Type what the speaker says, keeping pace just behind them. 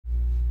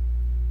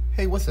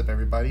Hey, what's up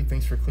everybody?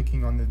 Thanks for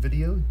clicking on the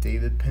video.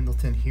 David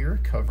Pendleton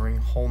here, covering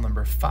hole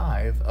number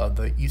 5 of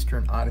the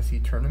Eastern Odyssey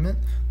tournament.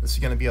 This is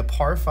going to be a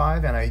par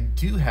 5, and I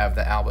do have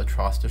the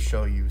Albatross to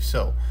show you.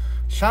 So,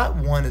 shot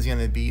 1 is going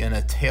to be in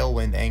a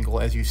tailwind angle,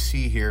 as you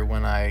see here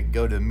when I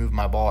go to move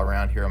my ball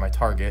around here on my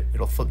target.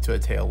 It'll flip to a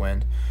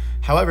tailwind.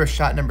 However,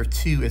 shot number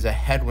 2 is a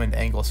headwind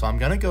angle, so I'm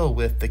going to go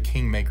with the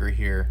Kingmaker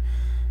here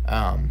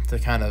to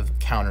kind of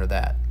counter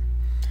that.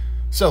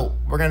 So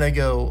we're going to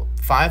go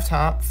 5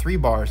 top, 3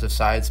 bars of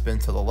side spin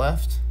to the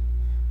left,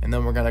 and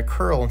then we're going to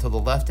curl until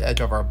the left edge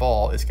of our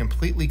ball is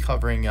completely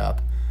covering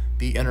up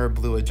the inner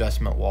blue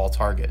adjustment wall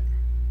target.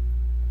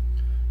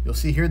 You'll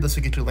see here this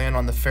will get you land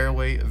on the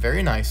fairway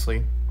very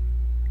nicely.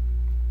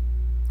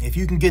 If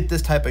you can get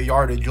this type of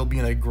yardage, you'll be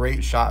in a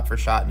great shot for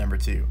shot number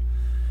 2.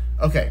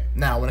 Okay,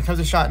 now when it comes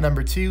to shot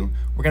number 2,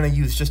 we're going to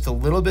use just a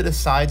little bit of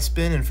side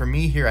spin, and for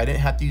me here, I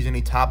didn't have to use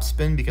any top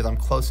spin because I'm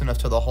close enough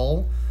to the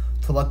hole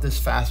to let this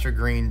faster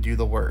green do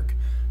the work.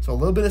 So a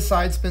little bit of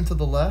side spin to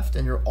the left,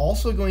 and you're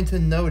also going to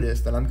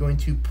notice that I'm going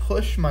to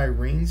push my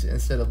rings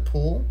instead of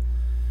pull.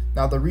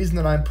 Now the reason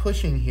that I'm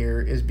pushing here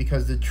is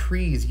because the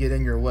trees get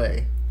in your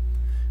way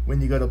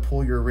when you go to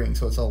pull your ring,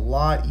 so it's a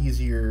lot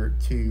easier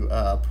to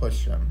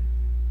push them.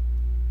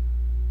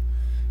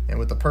 And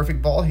with the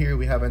perfect ball here,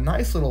 we have a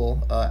nice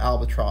little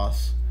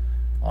Albatross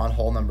on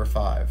hole number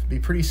 5. It'd be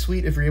pretty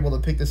sweet if you're able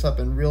to pick this up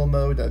in real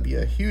mode. That'd be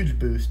a huge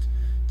boost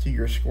to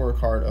your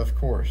scorecard, of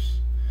course.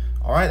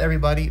 All right,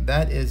 everybody,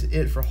 that is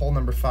it for hole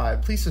number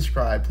 5. Please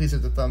subscribe. Please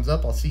hit the thumbs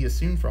up. I'll see you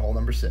soon for hole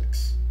number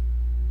 6.